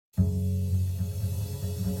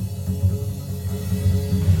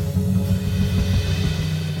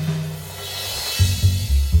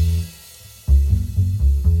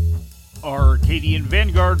Arcadian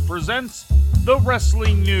Vanguard presents The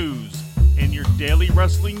Wrestling News, and your daily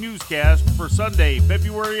wrestling newscast for Sunday,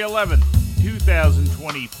 February 11th,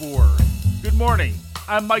 2024. Good morning,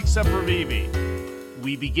 I'm Mike Sempervive.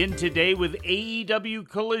 We begin today with AEW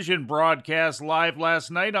Collision broadcast live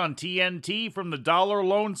last night on TNT from the Dollar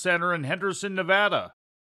Loan Center in Henderson, Nevada.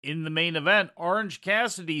 In the main event, Orange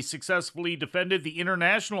Cassidy successfully defended the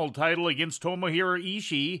international title against Tomohiro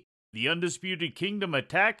Ishii. The Undisputed Kingdom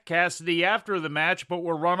attacked Cassidy after the match, but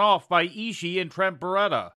were run off by Ishii and Trent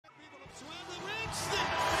Beretta. It's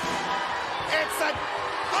the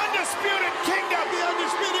Undisputed Kingdom! The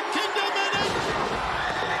Undisputed Kingdom in it!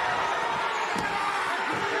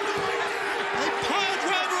 A pile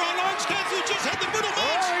driver on Orange Cassidy just had the middle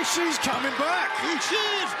match! Oh, Ishii's coming back!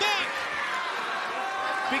 Ishii is back!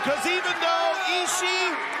 Because even though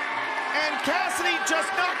Ishii and Cassidy just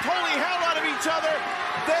knocked holy hell out of each other,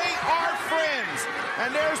 they are friends.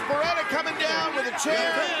 And there's Beretta coming down with a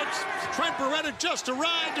chair. Trent Beretta just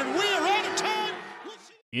arrived, and we are out of time.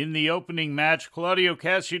 In the opening match, Claudio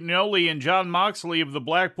Castagnoli and Jon Moxley of the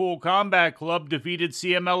Blackpool Combat Club defeated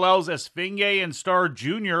CMLL's Esfinge and Star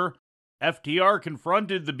Jr. FTR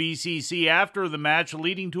confronted the BCC after the match,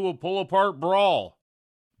 leading to a pull-apart brawl.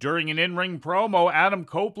 During an in-ring promo, Adam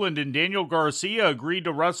Copeland and Daniel Garcia agreed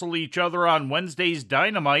to wrestle each other on Wednesday's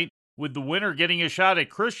Dynamite, with the winner getting a shot at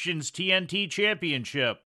Christian's TNT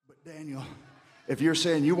Championship. But Daniel, if you're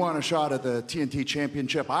saying you want a shot at the TNT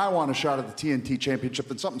Championship, I want a shot at the TNT Championship,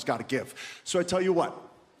 then something's got to give. So I tell you what,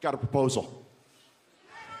 got a proposal.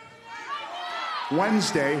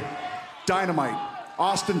 Wednesday, Dynamite,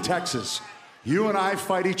 Austin, Texas. You and I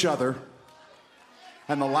fight each other,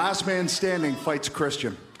 and the last man standing fights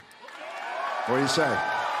Christian. What do you say?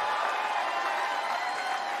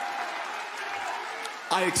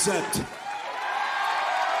 I accept.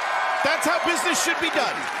 That's how business should be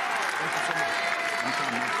done.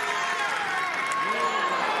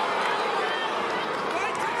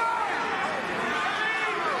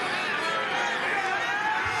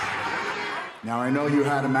 Now, I know you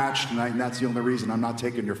had a match tonight, and that's the only reason I'm not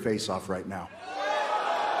taking your face off right now.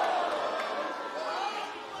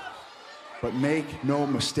 But make no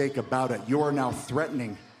mistake about it, you're now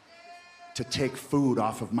threatening to take food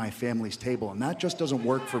off of my family's table, and that just doesn't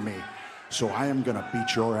work for me. So I am gonna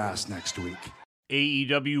beat your ass next week.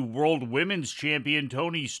 AEW World Women's Champion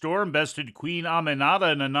Toni Storm bested Queen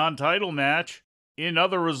Aminata in a non-title match. In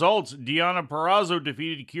other results, Deonna Purrazzo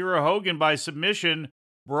defeated Kiera Hogan by submission,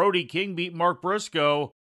 Brody King beat Mark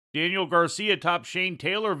Briscoe, Daniel Garcia topped Shane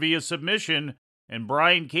Taylor via submission, and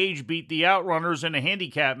Brian Cage beat the Outrunners in a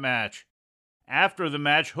handicap match. After the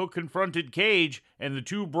match, Hook confronted Cage, and the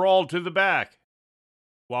two brawled to the back.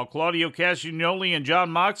 While Claudio Castagnoli and Jon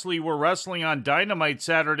Moxley were wrestling on Dynamite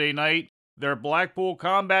Saturday night, their Blackpool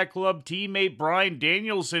Combat Club teammate Bryan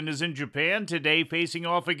Danielson is in Japan today facing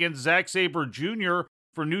off against Zack Sabre Jr.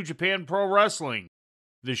 for New Japan Pro Wrestling.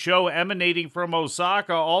 The show emanating from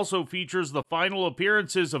Osaka also features the final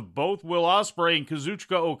appearances of both Will Ospreay and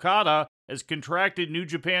Kazuchika Okada as contracted New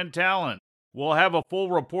Japan talent. We'll have a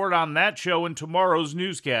full report on that show in tomorrow's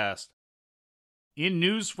newscast. In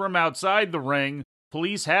news from outside the ring,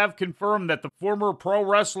 police have confirmed that the former pro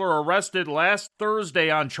wrestler arrested last Thursday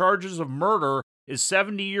on charges of murder is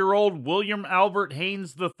 70-year-old William Albert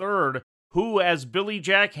Haynes III, who, as Billy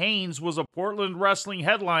Jack Haynes, was a Portland wrestling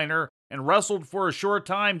headliner and wrestled for a short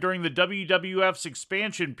time during the WWF's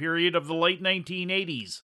expansion period of the late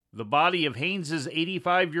 1980s. The body of Haynes'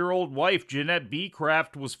 85-year-old wife, Jeanette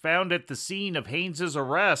Beecraft, was found at the scene of Haynes'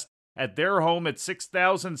 arrest at their home at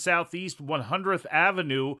 6000 Southeast 100th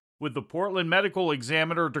Avenue, with the Portland Medical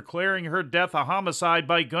Examiner declaring her death a homicide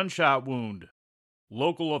by gunshot wound.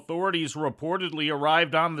 Local authorities reportedly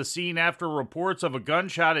arrived on the scene after reports of a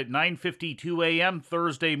gunshot at 9:52 a.m.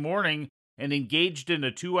 Thursday morning and engaged in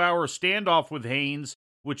a 2-hour standoff with Haynes,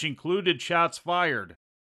 which included shots fired.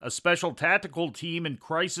 A special tactical team and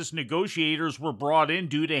crisis negotiators were brought in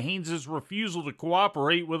due to Haynes' refusal to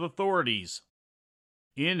cooperate with authorities.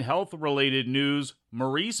 In health-related news,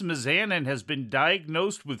 Maurice Mizanin has been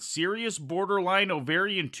diagnosed with serious borderline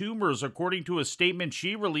ovarian tumors, according to a statement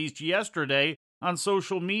she released yesterday on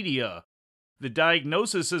social media. The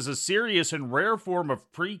diagnosis is a serious and rare form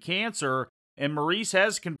of pre-cancer, and Maurice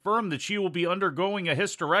has confirmed that she will be undergoing a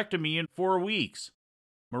hysterectomy in 4 weeks.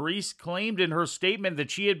 Maurice claimed in her statement that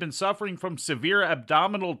she had been suffering from severe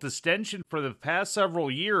abdominal distension for the past several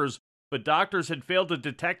years, but doctors had failed to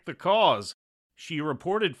detect the cause. She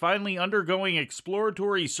reported finally undergoing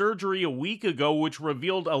exploratory surgery a week ago, which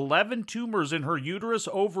revealed 11 tumors in her uterus,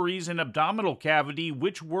 ovaries, and abdominal cavity,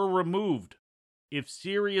 which were removed. If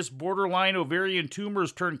serious borderline ovarian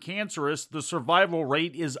tumors turn cancerous, the survival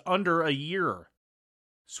rate is under a year.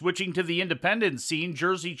 Switching to the independent scene,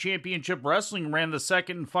 Jersey Championship Wrestling ran the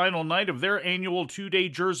second and final night of their annual 2-day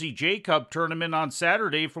Jersey J-Cup tournament on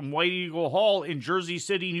Saturday from White Eagle Hall in Jersey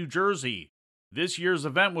City, New Jersey. This year's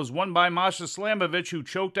event was won by Masha Slamovich, who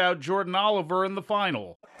choked out Jordan Oliver in the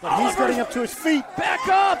final. But he's getting up to his feet. Back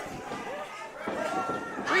up!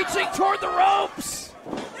 Reaching toward the ropes!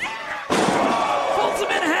 Folds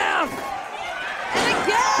him in half! And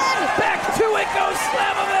again! Back to it goes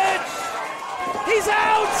Slamovich! He's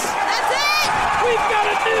out! That's it! We've got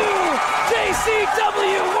a new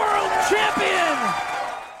JCW World Champion!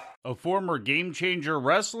 A former Game Changer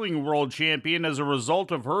Wrestling World Champion, as a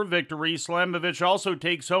result of her victory, Slamovich also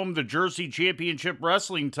takes home the Jersey Championship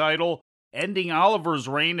Wrestling title, ending Oliver's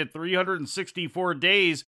reign at 364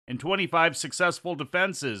 days and 25 successful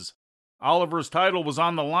defenses. Oliver's title was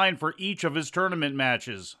on the line for each of his tournament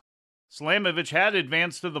matches. Slamovich had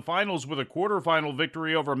advanced to the finals with a quarterfinal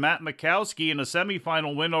victory over Matt Mikowski and a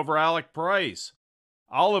semifinal win over Alec Price.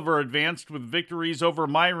 Oliver advanced with victories over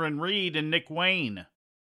Myron Reed and Nick Wayne.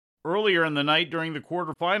 Earlier in the night during the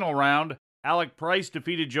quarterfinal round, Alec Price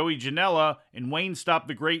defeated Joey Janela and Wayne stopped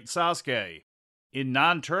the Great Sasuke. In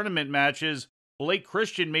non-tournament matches, Blake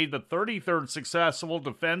Christian made the 33rd successful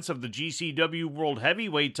defense of the GCW World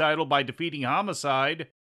Heavyweight title by defeating Homicide.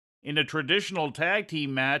 In a traditional tag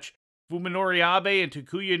team match, Fuminori Abe and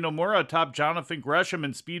Takuya Nomura topped Jonathan Gresham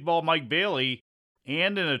and Speedball Mike Bailey,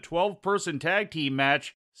 and in a 12-person tag team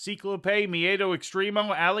match, Ciclope, Miedo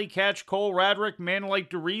Extremo, Alley Catch, Cole Radrick, Manlight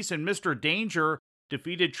DeReese, and Mr. Danger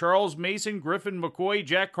defeated Charles Mason, Griffin McCoy,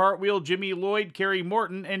 Jack Cartwheel, Jimmy Lloyd, Kerry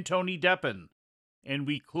Morton, and Tony Deppen. And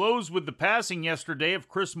we close with the passing yesterday of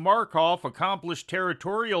Chris Markoff, accomplished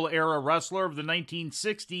territorial-era wrestler of the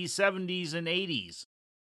 1960s, 70s, and 80s.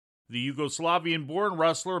 The Yugoslavian-born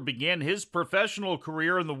wrestler began his professional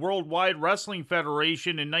career in the Worldwide Wrestling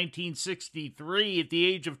Federation in 1963 at the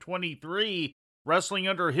age of 23, wrestling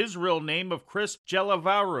under his real name of Chris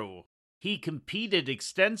Jelavaru. He competed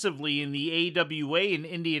extensively in the AWA and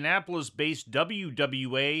Indianapolis-based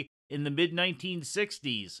WWA in the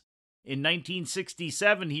mid-1960s. In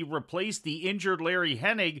 1967, he replaced the injured Larry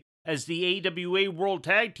Hennig as the AWA World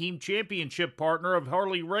Tag Team Championship partner of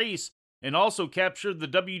Harley Race, and also captured the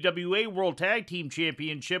WWA World Tag Team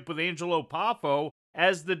Championship with Angelo Poffo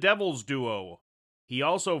as the Devils Duo. He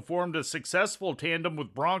also formed a successful tandem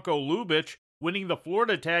with Bronco Lubitsch, winning the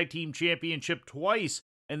Florida Tag Team Championship twice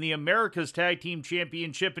and the America's Tag Team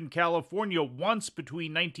Championship in California once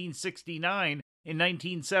between 1969 and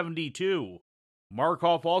 1972.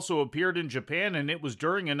 Markoff also appeared in Japan, and it was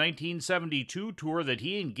during a 1972 tour that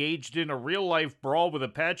he engaged in a real-life brawl with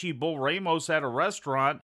Apache Bull Ramos at a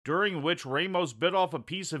restaurant, during which Ramos bit off a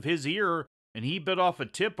piece of his ear, and he bit off a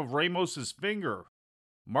tip of Ramos's finger.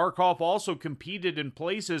 Markoff also competed in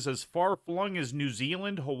places as far-flung as New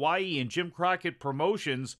Zealand, Hawaii, and Jim Crockett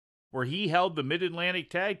Promotions, where he held the Mid-Atlantic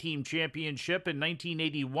Tag Team Championship in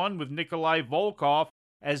 1981 with Nikolai Volkov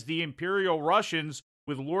as the Imperial Russians,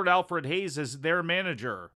 with Lord Alfred Hayes as their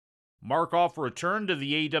manager. Markoff returned to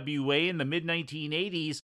the AWA in the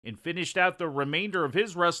mid-1980s and finished out the remainder of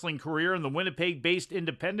his wrestling career in the Winnipeg-based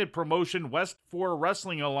independent promotion West 4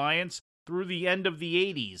 Wrestling Alliance through the end of the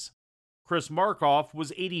 80s. Chris Markoff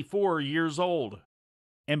was 84 years old.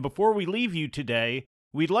 And before we leave you today,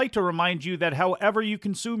 we'd like to remind you that however you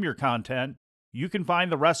consume your content, you can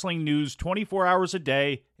find the wrestling news 24 hours a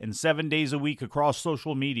day and 7 days a week across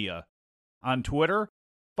social media. On Twitter,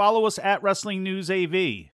 follow us at Wrestling News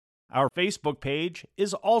AV. Our Facebook page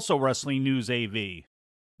is also Wrestling News AV.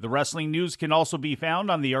 The Wrestling News can also be found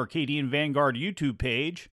on the Arcadian Vanguard YouTube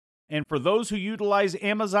page. And for those who utilize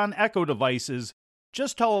Amazon Echo devices,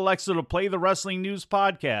 just tell Alexa to play the Wrestling News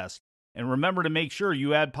podcast. And remember to make sure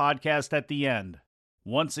you add podcast at the end.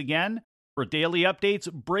 Once again, for daily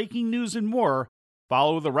updates, breaking news, and more,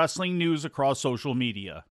 follow the Wrestling News across social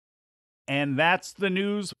media. And that's the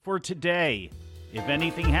news for today. If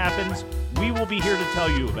anything happens, we will be here to tell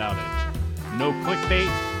you about it. No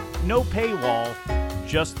clickbait, no paywall,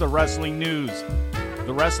 just the Wrestling News.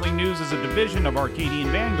 The Wrestling News is a division of Arcadian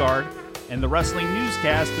Vanguard, and the Wrestling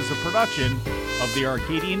Newscast is a production of the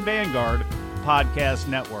Arcadian Vanguard Podcast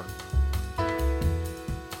Network.